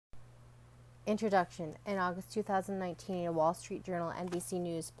Introduction. In August 2019, a Wall Street Journal NBC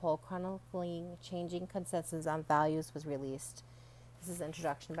News poll chronicling changing consensus on values was released. This is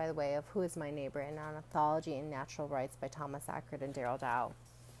introduction, by the way, of Who is My Neighbor, an Anthology in Natural Rights by Thomas Ackert and Daryl Dow.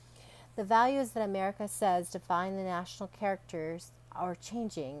 The values that America says define the national characters are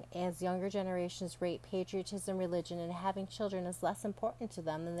changing as younger generations rate patriotism, religion, and having children as less important to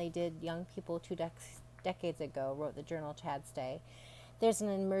them than they did young people two decades ago, wrote the journal Chad's Day. There's an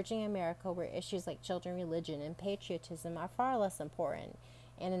emerging America where issues like children, religion, and patriotism are far less important.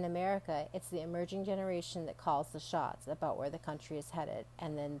 And in America, it's the emerging generation that calls the shots about where the country is headed.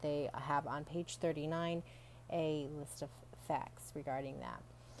 And then they have on page 39 a list of facts regarding that.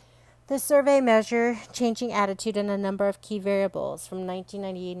 The survey measured changing attitude in a number of key variables from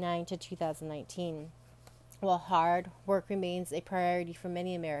 1999 to 2019. While hard work remains a priority for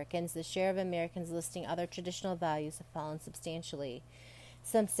many Americans, the share of Americans listing other traditional values have fallen substantially.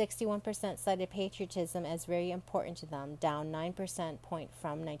 Some 61% cited patriotism as very important to them, down 9% point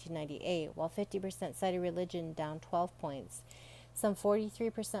from 1998, while 50% cited religion, down 12 points. Some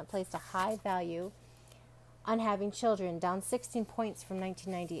 43% placed a high value on having children, down 16 points from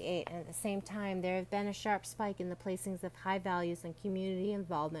 1998, and at the same time there have been a sharp spike in the placings of high values on community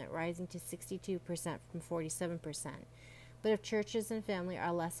involvement, rising to 62% from 47%. But if churches and family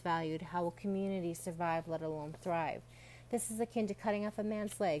are less valued, how will communities survive, let alone thrive? This is akin to cutting off a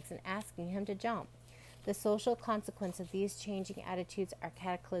man's legs and asking him to jump. The social consequences of these changing attitudes are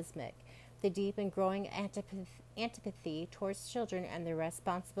cataclysmic. The deep and growing antipathy towards children and the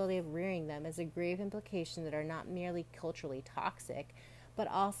responsibility of rearing them is a grave implication that are not merely culturally toxic, but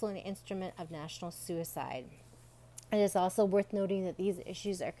also an instrument of national suicide. It is also worth noting that these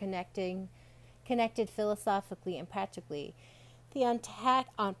issues are connected philosophically and practically. The attack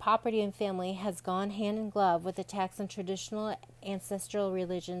on property and family has gone hand in glove with attacks on traditional ancestral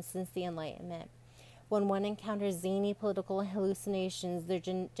religions since the Enlightenment. When one encounters zany political hallucinations, their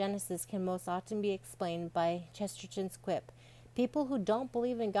genesis can most often be explained by Chesterton's quip, "People who don't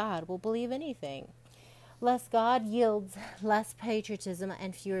believe in God will believe anything." Less God yields less patriotism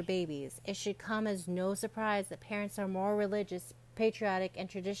and fewer babies. It should come as no surprise that parents are more religious, patriotic, and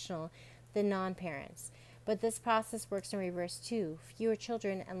traditional than non-parents. But this process works in reverse too. Fewer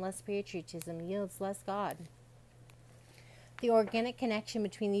children and less patriotism yields less God. The organic connection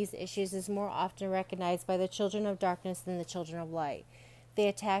between these issues is more often recognized by the children of darkness than the children of light. The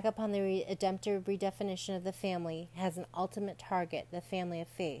attack upon the redemptive redefinition of the family has an ultimate target, the family of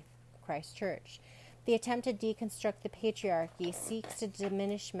faith, Christ Church. The attempt to deconstruct the patriarchy seeks to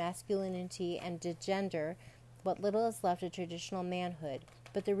diminish masculinity and degender what little is left of traditional manhood,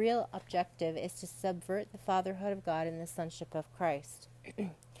 but the real objective is to subvert the fatherhood of God and the sonship of Christ.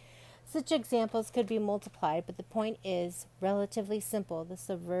 Such examples could be multiplied, but the point is relatively simple. The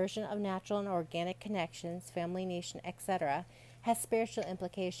subversion of natural and organic connections, family, nation, etc., has spiritual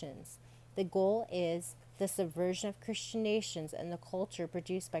implications. The goal is the subversion of Christian nations and the culture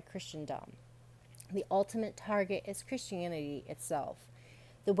produced by Christendom. The ultimate target is Christianity itself.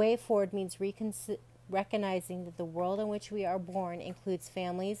 The way forward means recognizing that the world in which we are born includes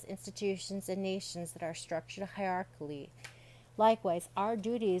families, institutions, and nations that are structured hierarchically. Likewise, our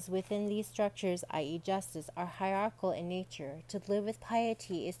duties within these structures, i.e. justice, are hierarchical in nature. To live with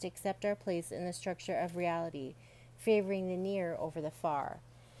piety is to accept our place in the structure of reality, favoring the near over the far.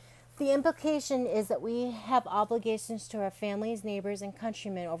 The implication is that we have obligations to our families, neighbors, and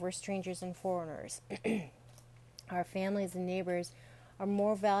countrymen over strangers and foreigners. Our families and neighbors are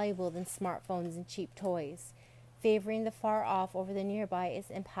more valuable than smartphones and cheap toys. Favoring the far off over the nearby is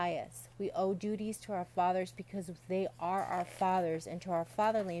impious. We owe duties to our fathers because they are our fathers, and to our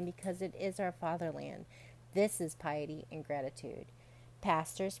fatherland because it is our fatherland. This is piety and gratitude.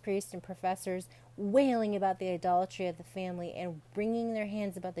 Pastors, priests, and professors wailing about the idolatry of the family and wringing their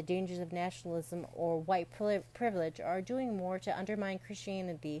hands about the dangers of nationalism or white privilege are doing more to undermine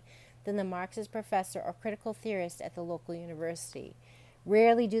Christianity than the Marxist professor or critical theorist at the local university.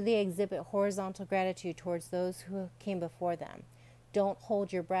 Rarely do they exhibit horizontal gratitude towards those who came before them. Don't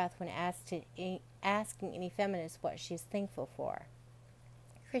hold your breath when asking any feminist what she is thankful for.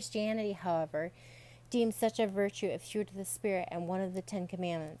 Christianity, however, deems such a virtue a fruit of the Spirit and one of the 10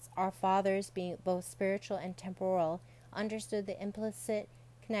 Commandments. Our fathers, being both spiritual and temporal, understood the implicit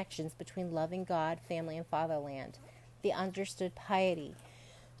connections between loving God, family, and fatherland. They understood piety.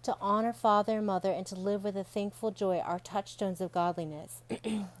 To honor father and mother and to live with a thankful joy are touchstones of godliness.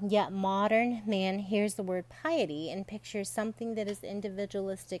 Yet modern man hears the word piety and pictures something that is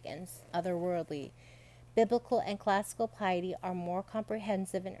individualistic and otherworldly. Biblical and classical piety are more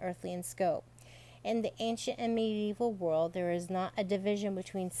comprehensive and earthly in scope. In the ancient and medieval world, there is not a division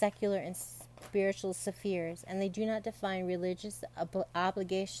between secular and spiritual spheres, and they do not define religious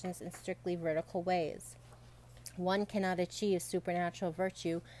obligations in strictly vertical ways. One cannot achieve supernatural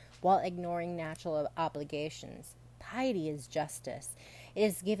virtue while ignoring natural obligations. Piety is justice. It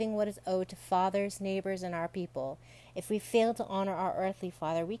is giving what is owed to fathers, neighbors, and our people. If we fail to honor our earthly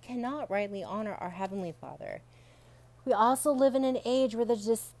father, we cannot rightly honor our heavenly Father. We also live in an age where the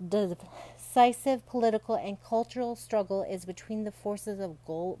decisive political and cultural struggle is between the forces of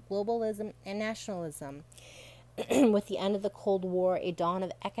globalism and nationalism. With the end of the Cold War, a dawn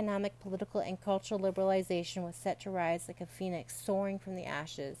of economic, political, and cultural liberalization was set to rise like a phoenix soaring from the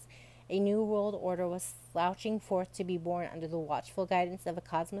ashes. A new world order was slouching forth to be born under the watchful guidance of a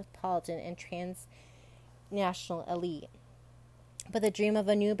cosmopolitan and transnational elite. But the dream of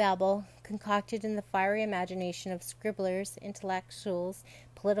a new Babel, concocted in the fiery imagination of scribblers, intellectuals,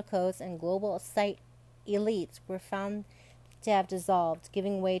 politicos, and global site elites, were found to have dissolved,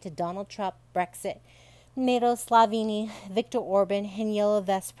 giving way to Donald Trump, Brexit, Matteo Salvini, Viktor Orban, and Yellow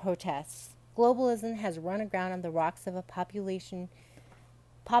Vest protests. Globalism has run aground on the rocks of a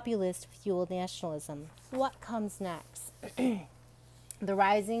populist-fueled nationalism. What comes next? The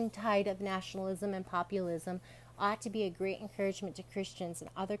rising tide of nationalism and populism ought to be a great encouragement to Christians and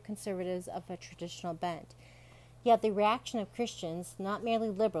other conservatives of a traditional bent. Yet the reaction of Christians, not merely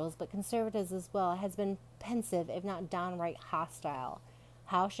liberals but conservatives as well, has been pensive, if not downright hostile.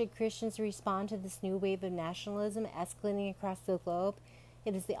 How should Christians respond to this new wave of nationalism escalating across the globe?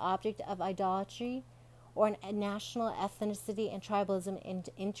 It is the object of idolatry, or a national ethnicity and tribalism an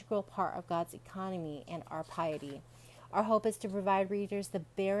integral part of God's economy and our piety. Our hope is to provide readers the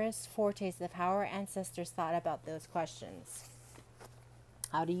barest foretaste of how our ancestors thought about those questions.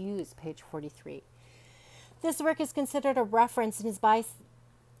 How to use, page 43. This work is considered a reference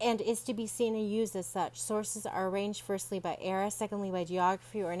and is to be seen and used as such. Sources are arranged firstly by era, secondly by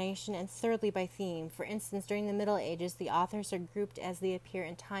geography or nation, and thirdly by theme. For instance, during the Middle Ages, the authors are grouped as they appear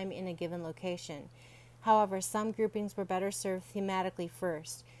in time in a given location. However, some groupings were better served thematically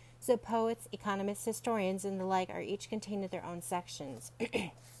first. So poets, economists, historians, and the like are each contained in their own sections.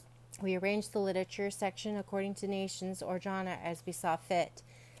 We arranged the literature section according to nations or genre as we saw fit.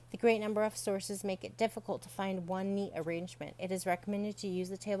 The great number of sources make it difficult to find one neat arrangement. It is recommended to use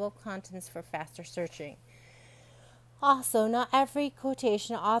the table of contents for faster searching. Also, not every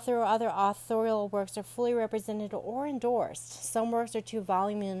quotation, author, or other authorial works are fully represented or endorsed. Some works are too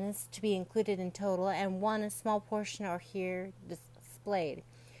voluminous to be included in total, and a small portion are here displayed.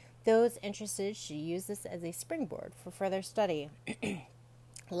 Those interested should use this as a springboard for further study.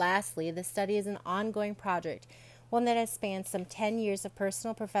 Lastly, the study is an ongoing project, one that has spanned some 10 years of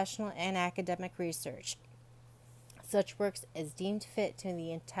personal, professional, and academic research. Such works as deemed fit to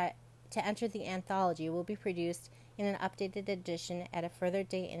enter the anthology will be produced in an updated edition at a further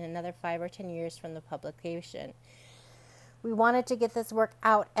date in another 5 or 10 years from the publication. We wanted to get this work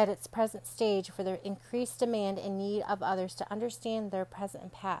out at its present stage for the increased demand and need of others to understand their present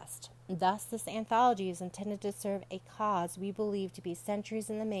and past. Thus, this anthology is intended to serve a cause we believe to be centuries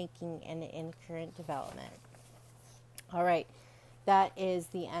in the making and in current development. All right, that is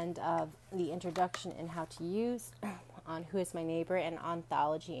the end of the introduction and how to use on Who is My Neighbor and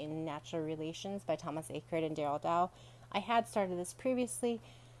Ontology in Natural Relations by Thomas Eckert and Darrell Dow. I had started this previously,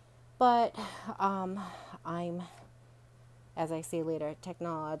 but I'm, as I say later,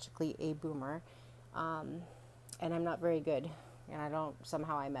 technologically a boomer, and I'm not very good, and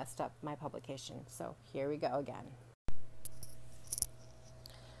I messed up my publication, so here we go again.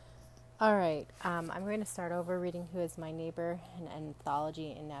 All right, I'm going to start over reading Who is My Neighbor, an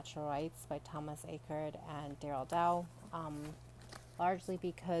Anthology in Natural Rights by Thomas Eckert and Darrell Dow, largely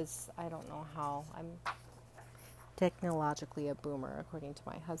because I don't know how. I'm technologically a boomer, according to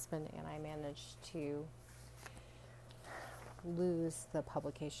my husband, and I managed to lose the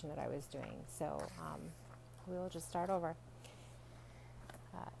publication that I was doing. So we'll just start over.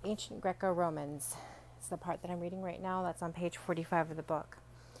 Ancient Greco-Romans is the part that I'm reading right now. That's on page 45 of the book.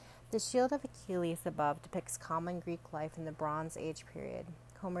 The shield of Achilles above depicts common Greek life in the Bronze Age period.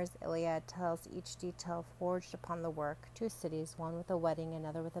 Homer's Iliad tells each detail forged upon the work: 2 cities, one with a wedding,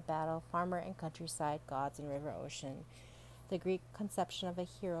 another with a battle, farmer and countryside, gods and river ocean. The Greek conception of a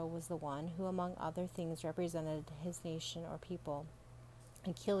hero was the one who, among other things, represented his nation or people.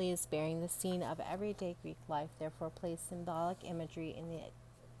 Achilles, bearing the scene of everyday Greek life, therefore placed symbolic imagery in the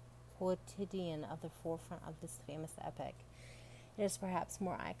quotidian of the forefront of this famous epic. It is perhaps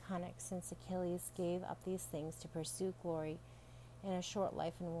more iconic since Achilles gave up these things to pursue glory in a short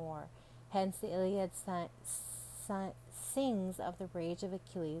life in war. Hence the Iliad sings of the rage of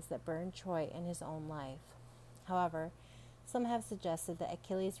Achilles that burned Troy in his own life. However, Some have suggested that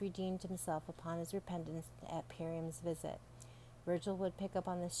Achilles redeemed himself upon his repentance at Priam's visit. Virgil would pick up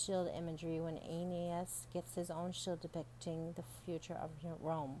on this shield imagery when Aeneas gets his own shield depicting the future of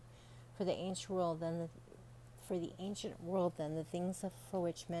Rome. For the ancient world, then, the things for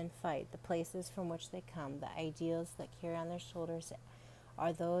which men fight, the places from which they come, the ideals that carry on their shoulders,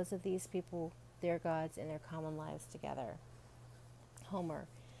 are those of these people, their gods, and their common lives together. Homer.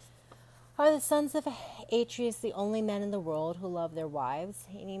 Are the sons of Atreus the only men in the world who love their wives?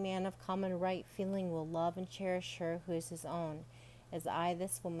 Any man of common right feeling will love and cherish her who is his own, as I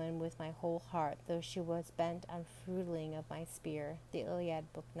this woman with my whole heart, though she was bent on fruitling of my spear. The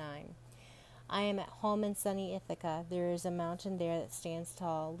Iliad, Book 9. I am at home in sunny Ithaca. There is a mountain there that stands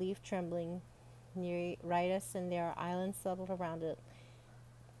tall, leaf trembling near Rhytus, and there are islands settled around it,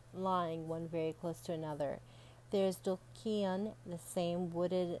 lying one very close to another. There is Dulcion, the same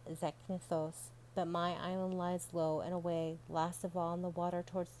wooded Zakynthos, but my island lies low and away, last of all in the water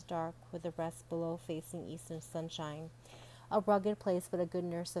towards the dark, with the rest below facing eastern sunshine. A rugged place, but a good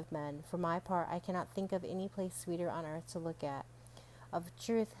nurse of men. For my part, I cannot think of any place sweeter on earth to look at. Of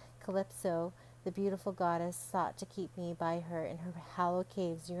truth, Calypso, the beautiful goddess, sought to keep me by her in her hollow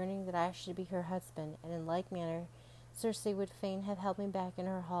caves, yearning that I should be her husband, and in like manner Circe would fain have held me back in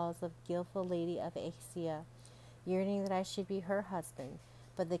her halls of Gilful Lady of Acacia, yearning that I should be her husband,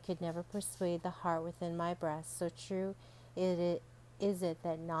 but they could never persuade the heart within my breast. So true is it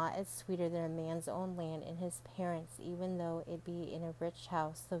that naught is sweeter than a man's own land and his parents, even though it be in a rich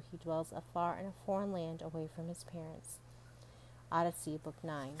house, though he dwells afar in a foreign land away from his parents. Odyssey, Book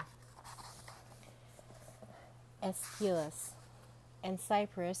 9. Aeschylus. And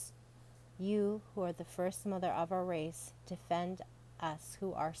Cyprus, you who are the first mother of our race, defend us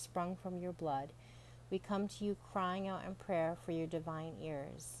who are sprung from your blood. We come to you crying out in prayer for your divine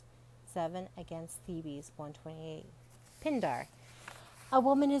ears. 7 against Thebes, 128. Pindar. A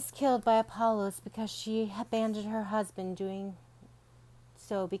woman is killed by Apollos because she abandoned her husband, doing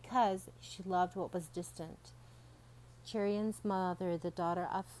so because she loved what was distant. Cheiron's mother, the daughter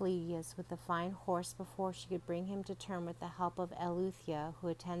of Phlegyas, with the fine horse before she could bring him to term with the help of Eleuthia, who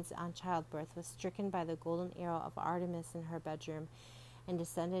attends on childbirth, was stricken by the golden arrow of Artemis in her bedroom, and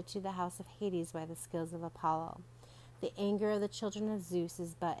descended to the house of Hades by the skills of Apollo. The anger of the children of Zeus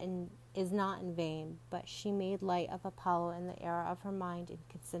is not in vain, but she made light of Apollo in the error of her mind, and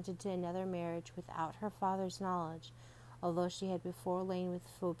consented to another marriage without her father's knowledge, although she had before lain with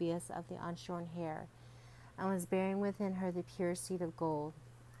Phoebus of the unshorn hair, and was bearing within her the pure seed of gold.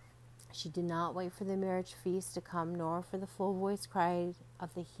 She did not wait for the marriage feast to come, nor for the full-voiced cry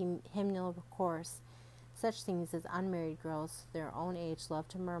of the hymnal chorus. Such things as unmarried girls their own age love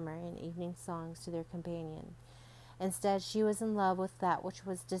to murmur in evening songs to their companion. Instead, she was in love with that which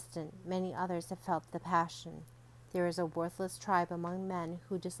was distant. Many others have felt the passion. There is a worthless tribe among men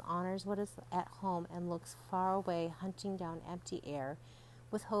who dishonors what is at home and looks far away, hunting down empty air,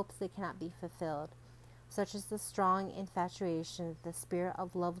 with hopes that cannot be fulfilled. Such is the strong infatuation that the spirit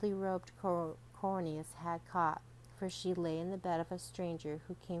of lovely-robed Corneus had caught, for she lay in the bed of a stranger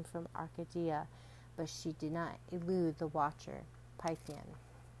who came from Arcadia, but she did not elude the watcher. Pythian.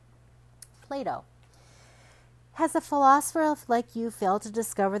 Plato. Has a philosopher like you failed to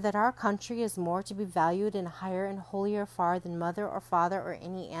discover that our country is more to be valued and higher and holier far than mother or father or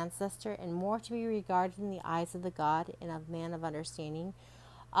any ancestor, and more to be regarded in the eyes of the god and of man of understanding,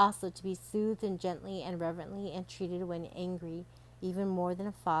 also to be soothed and gently and reverently entreated when angry, even more than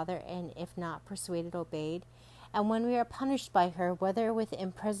a father, and if not persuaded, obeyed? And when we are punished by her, whether with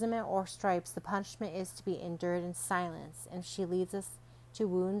imprisonment or stripes, the punishment is to be endured in silence, and if she leads us to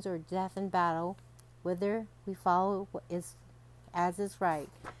wounds or death in battle, whither we follow as is right.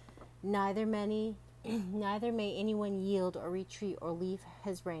 Neither may anyone yield or retreat or leave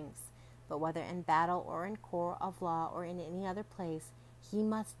his ranks, but whether in battle or in court of law or in any other place, he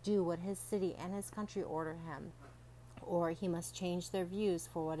must do what his city and his country order him, or he must change their views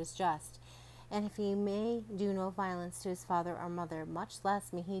for what is just. And if he may do no violence to his father or mother, much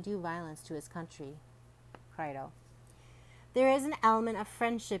less may he do violence to his country. Crito. There is an element of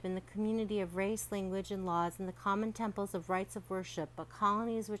friendship in the community of race, language, and laws, in the common temples of rites of worship, but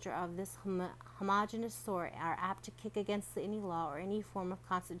colonies which are of this homogeneous sort are apt to kick against any law or any form of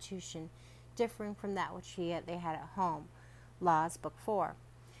constitution differing from that which they had at home. Laws, Book 4.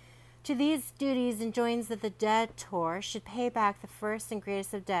 To these duties enjoins that the debtor should pay back the first and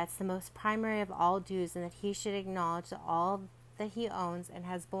greatest of debts, the most primary of all dues, and that he should acknowledge all that he owns and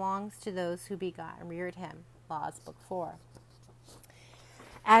has belongs to those who begot and reared him. Laws, Book 4.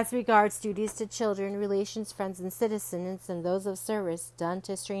 As regards duties to children, relations, friends, and citizens, and those of service done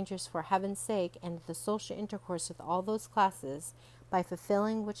to strangers for heaven's sake, and the social intercourse with all those classes, by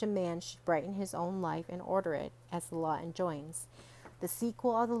fulfilling which a man should brighten his own life and order it, as the law enjoins. The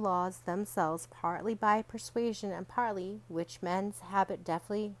sequel of the laws themselves, partly by persuasion, and partly, which men's habit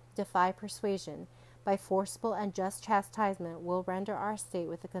deftly defy persuasion, by forcible and just chastisement, will render our state,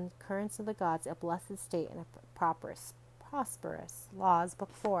 with the concurrence of the gods, a blessed state and a prosperous. Laws,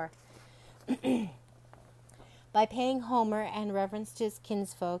 Book 4. By paying Homer and reverence to his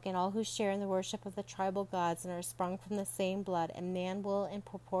kinsfolk and all who share in the worship of the tribal gods and are sprung from the same blood, a man will, in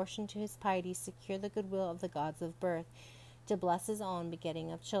proportion to his piety, secure the goodwill of the gods of birth, to bless his own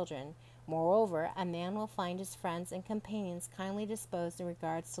begetting of children. Moreover, a man will find his friends and companions kindly disposed in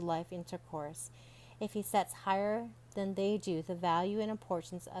regards to life intercourse. If he sets higher than they do the value and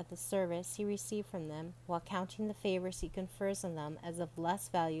importance of the service he received from them, while counting the favors he confers on them as of less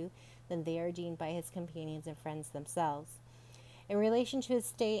value than they are deemed by his companions and friends themselves. In relation to his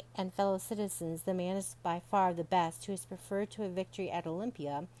state and fellow citizens, the man is by far the best who is preferred to a victory at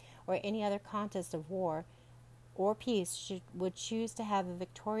Olympia or any other contest of war or peace would choose to have a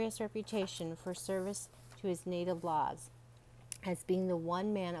victorious reputation for service to his native laws, as being the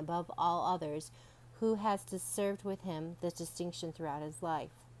one man above all others who has served with him this distinction throughout his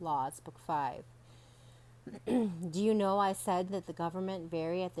life. Laws, Book 5. Do you know, I said, that the government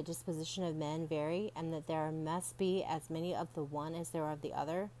vary at the disposition of men vary, and that there must be as many of the one as there are of the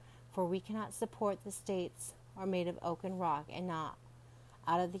other? For we cannot support the states are made of oak and rock, and not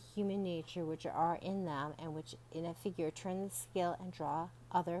out of the human nature which are in them, and which in a figure turn the scale and draw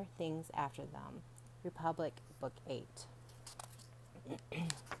other things after them. Republic, Book 8.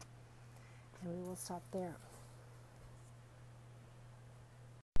 And we will stop there.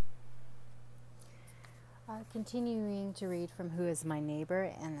 Continuing to read from Who is My Neighbor,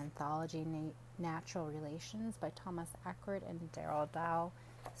 an anthology, Natural Relations, by Thomas Ackert and Darrell Dow,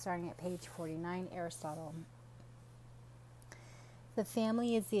 starting at page 49, Aristotle. The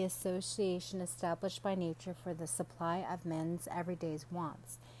family is the association established by nature for the supply of men's everyday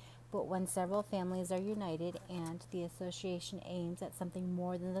wants. But when several families are united and the association aims at something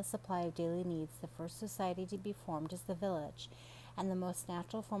more than the supply of daily needs, the first society to be formed is the village, and the most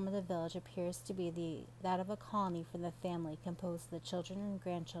natural form of the village appears to be that of a colony for the family, composed of the children and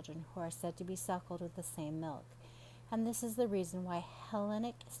grandchildren who are said to be suckled with the same milk. And this is the reason why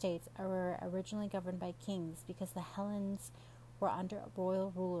Hellenic states were originally governed by kings, because the Hellenes were under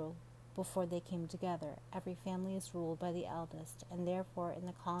royal rule before they came together. Every family is ruled by the eldest, and therefore in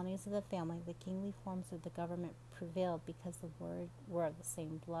the colonies of the family the kingly forms of the government prevailed, because the were of the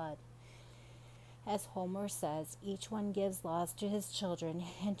same blood. As Homer says, each one gives laws to his children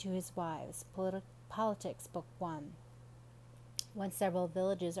and to his wives. Politics, Book 1. When several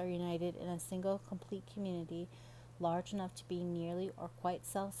villages are united in a single complete community, large enough to be nearly or quite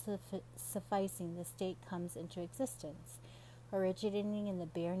self-sufficing, the state comes into existence, originating in the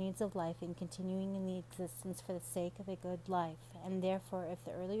bare needs of life and continuing in the existence for the sake of a good life. And therefore, if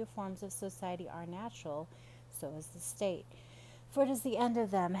the earlier forms of society are natural, so is the state. For it is the end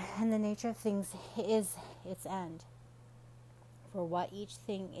of them, and the nature of things is its end. For what each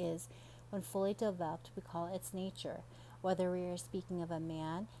thing is, when fully developed, we call its nature, whether we are speaking of a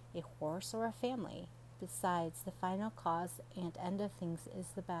man, a horse, or a family. Besides, the final cause and end of things is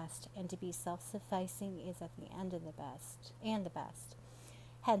the best, and to be self-sufficing is at the end of the best, and the best.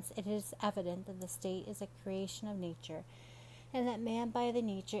 Hence, it is evident that the state is a creation of nature, and that man by the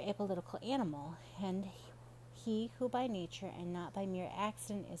nature a political animal, and he who by nature and not by mere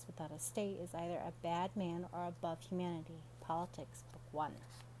accident is without a state is either a bad man or above humanity. Politics, Book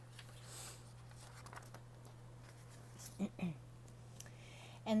 1.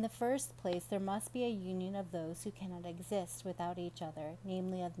 In the first place, there must be a union of those who cannot exist without each other,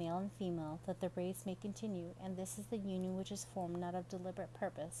 namely of male and female, that the race may continue, and this is the union which is formed not of deliberate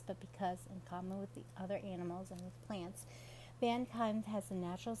purpose, but because, in common with the other animals and with plants, mankind has a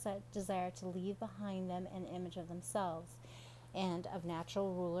natural desire to leave behind them an image of themselves, and of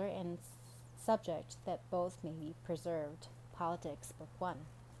natural ruler and subject, that both may be preserved. Politics, Book 1.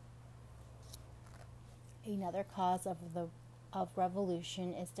 Another cause of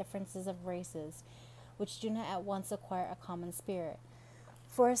revolution is differences of races, which do not at once acquire a common spirit.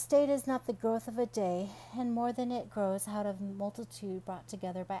 For a state is not the growth of a day, and more than it grows out of multitude brought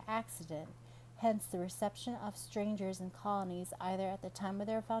together by accident. Hence, the reception of strangers in colonies, either at the time of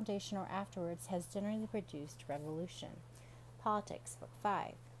their foundation or afterwards, has generally produced revolution. Politics, Book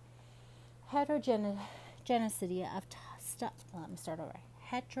 5. Heterogeneity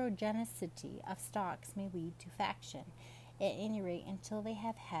of stocks may lead to faction, at any rate until they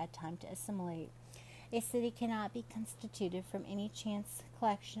have had time to assimilate. A city cannot be constituted from any chance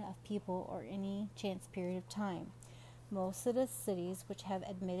collection of people or any chance period of time. Most of the cities which have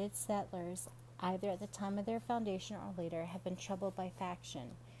admitted settlers, either at the time of their foundation or later, have been troubled by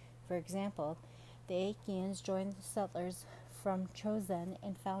faction. For example, the Achaeans joined the settlers from Troezen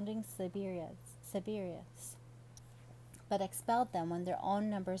in founding Sybaris, but expelled them when their own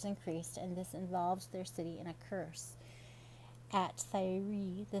numbers increased, and this involved their city in a curse. At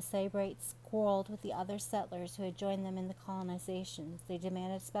Thyri, the Sybarites quarreled with the other settlers who had joined them in the colonizations. They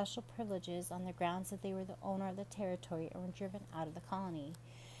demanded special privileges on the grounds that they were the owner of the territory and were driven out of the colony.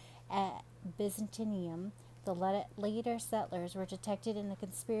 At Byzantium, the later settlers were detected in a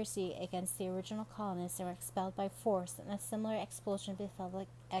conspiracy against the original colonists and were expelled by force, and a similar expulsion befell the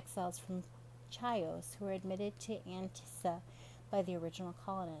exiles from Chios, who were admitted to Antissa by the original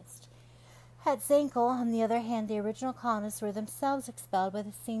colonists. At Zankel, on the other hand, the original colonists were themselves expelled by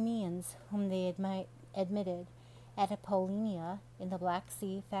the Samians, whom they admitted. At Apollonia, in the Black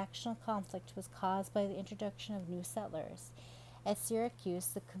Sea, factional conflict was caused by the introduction of new settlers. At Syracuse,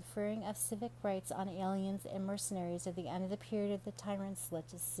 the conferring of civic rights on aliens and mercenaries at the end of the period of the tyrants led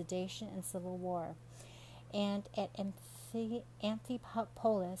to sedition and civil war. And at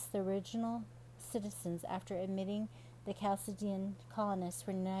Amphipolis, the original citizens, after admitting the Chalcidian colonists,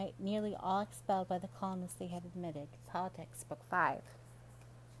 were nearly all expelled by the colonists they had admitted. Politics, Book 5.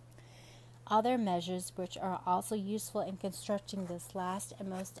 Other measures which are also useful in constructing this last and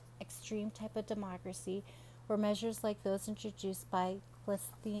most extreme type of democracy were measures like those introduced by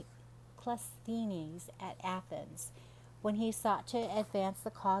Clisthenes at Athens, when he sought to advance the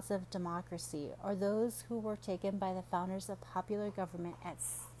cause of democracy, or those who were taken by the founders of popular government at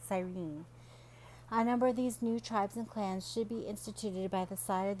Cyrene. A number of these new tribes and clans should be instituted by the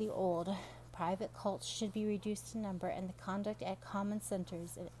side of the old. Private cults should be reduced in number, and the conduct at common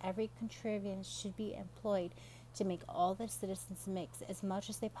centers, and every contrivance should be employed to make all the citizens mix as much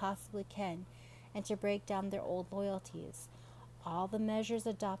as they possibly can, and to break down their old loyalties. All the measures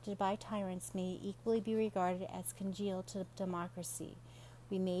adopted by tyrants may equally be regarded as congenial to democracy.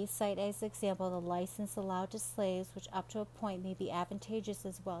 We may cite as example the license allowed to slaves, which up to a point may be advantageous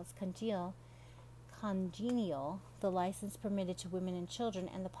as well as congenial, the license permitted to women and children,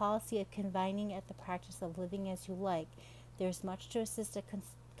 and the policy of confining at the practice of living as you like. There is much to assist a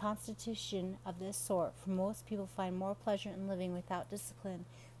constitution of this sort, for most people find more pleasure in living without discipline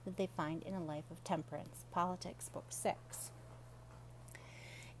than they find in a life of temperance. Politics, Book 6.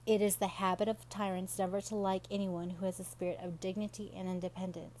 It is the habit of tyrants never to like anyone who has a spirit of dignity and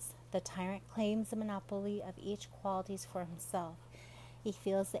independence. The tyrant claims the monopoly of each qualities for himself. He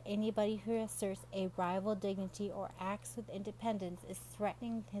feels that anybody who asserts a rival dignity or acts with independence is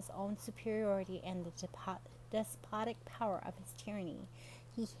threatening his own superiority and the despotic power of his tyranny.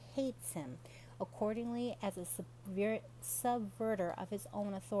 He hates him, accordingly, as a subverter of his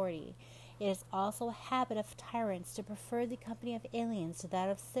own authority. It is also a habit of tyrants to prefer the company of aliens to that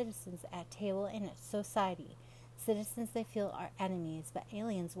of citizens at table in its society. Citizens they feel are enemies, but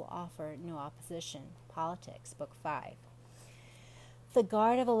aliens will offer no opposition. Politics, Book 5. The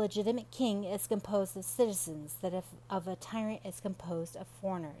guard of a legitimate king is composed of citizens, that of a tyrant is composed of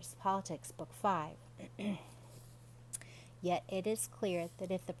foreigners. Politics, Book 5. Yet it is clear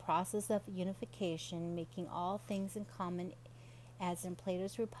that if the process of unification, making all things in common, as in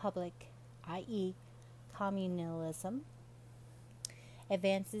Plato's Republic, i.e., communalism,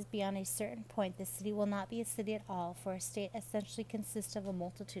 advances beyond a certain point, the city will not be a city at all, for a state essentially consists of a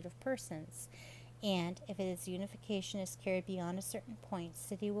multitude of persons. And if its unification is carried beyond a certain point,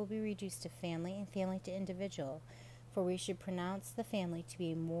 city will be reduced to family and family to individual, for we should pronounce the family to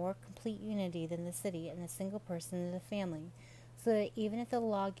be a more complete unity than the city and the single person in the family, so that even if the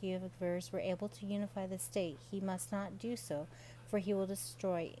lawgivers were able to unify the state, he must not do so, for he will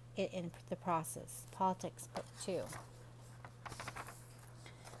destroy it in the process. Politics, Book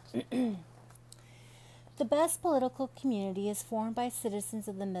 2. The best political community is formed by citizens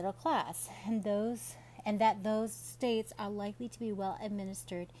of the middle class, and that those states are likely to be well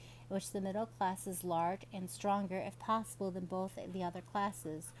administered in which the middle class is large and stronger, if possible, than both the other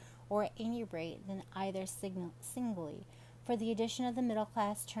classes, or at any rate than either singly. For the addition of the middle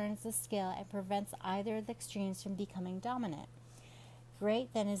class turns the scale and prevents either of the extremes from becoming dominant.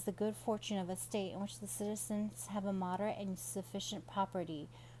 Great, then, is the good fortune of a state in which the citizens have a moderate and sufficient property.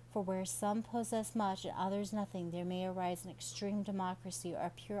 For where some possess much and others nothing, there may arise an extreme democracy, or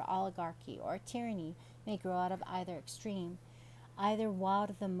a pure oligarchy, or a tyranny may grow out of either extreme. either out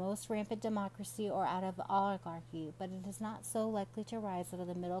of the most rampant democracy or out of oligarchy, but it is not so likely to rise out of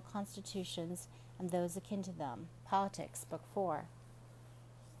the middle constitutions and those akin to them. Politics, Book 4.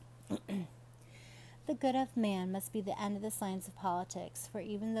 The good of man must be the end of the science of politics, for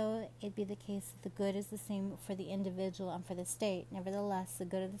even though it be the case that the good is the same for the individual and for the state, nevertheless the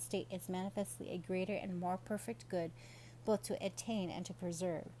good of the state is manifestly a greater and more perfect good, both to attain and to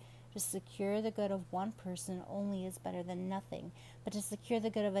preserve. To secure the good of one person only is better than nothing, but to secure the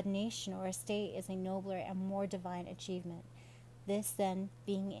good of a nation or a state is a nobler and more divine achievement. This, then,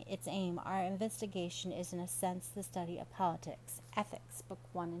 being its aim, our investigation is in a sense the study of politics. Ethics, Book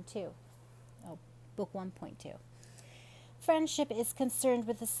 1 and 2. Book 1.2. Friendship is concerned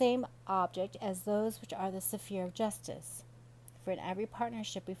with the same object as those which are the sphere of justice. For in every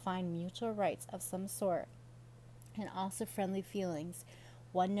partnership we find mutual rights of some sort, and also friendly feelings.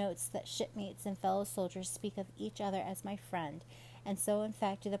 One notes that shipmates and fellow soldiers speak of each other as my friend, and so in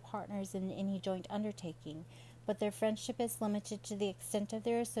fact do the partners in any joint undertaking, but their friendship is limited to the extent of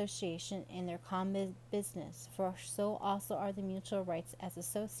their association in their common business, for so also are the mutual rights as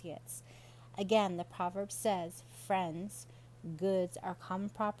associates. Again, the proverb says, friends, goods are common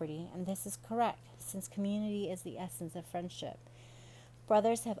property, and this is correct, since community is the essence of friendship.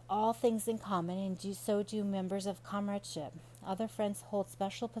 Brothers have all things in common, and so do members of comradeship. Other friends hold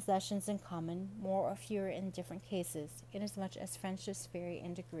special possessions in common, more or fewer in different cases, inasmuch as friendships vary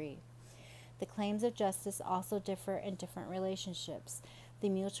in degree. The claims of justice also differ in different relationships. The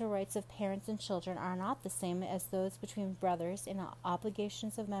mutual rights of parents and children are not the same as those between brothers, and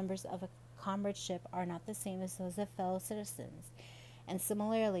obligations of members of a comradeship are not the same as those of fellow citizens, and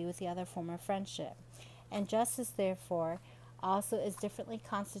similarly with the other form of friendship. And justice, therefore, also is differently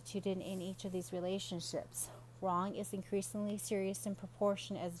constituted in each of these relationships. Wrong is increasingly serious in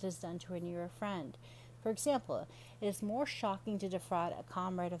proportion as it is done to a nearer friend. For example, it is more shocking to defraud a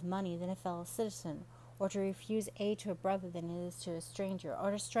comrade of money than a fellow citizen, or to refuse aid to a brother than it is to a stranger,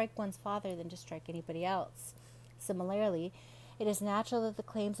 or to strike one's father than to strike anybody else. Similarly, it is natural that the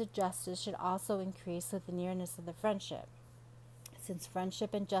claims of justice should also increase with the nearness of the friendship, since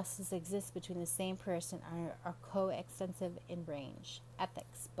friendship and justice exist between the same person and are coextensive in range.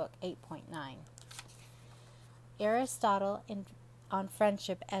 Ethics, Book 8.9. Aristotle on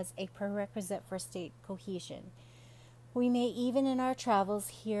friendship as a prerequisite for state cohesion. We may even in our travels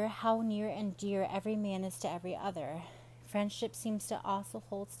hear how near and dear every man is to every other. Friendship seems to also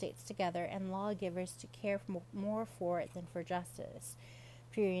hold states together and lawgivers to care more for it than for justice.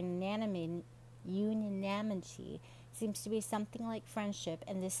 For unanimity seems to be something like friendship,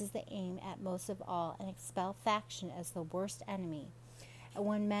 and this is the aim at most of all, and expel faction as the worst enemy. And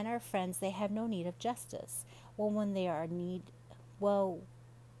when men are friends, they have no need of justice. When they are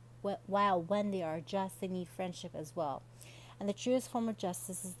when they are just, they need friendship as well. And the truest form of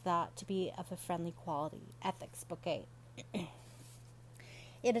justice is thought to be of a friendly quality. Ethics, Book 8.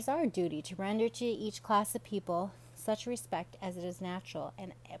 It is our duty to render to each class of people such respect as it is natural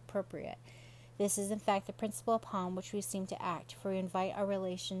and appropriate. This is in fact the principle upon which we seem to act, for we invite our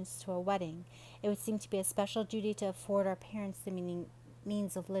relations to a wedding. It would seem to be a special duty to afford our parents the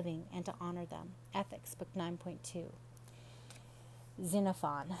means of living and to honor them. Ethics, Book 9.2.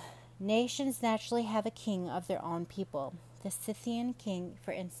 Xenophon. Nations naturally have a king of their own people. The Scythian king,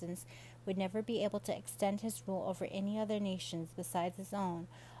 for instance, would never be able to extend his rule over any other nations besides his own,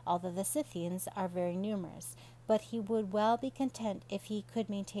 although the Scythians are very numerous. But he would well be content if he could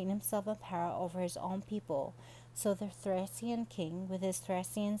maintain himself in power over his own people. So the Thracian king with his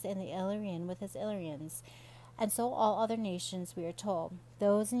Thracians, and the Illyrian with his Illyrians. And so all other nations, we are told.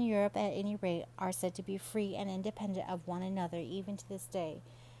 Those in Europe, at any rate, are said to be free and independent of one another, even to this day.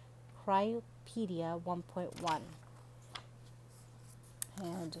 Cryopedia 1.1.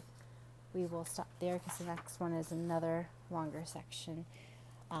 And we will stop there because the next one is another longer section.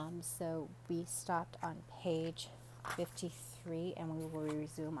 So we stopped on page 53, and we will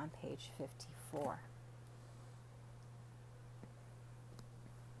resume on page 54.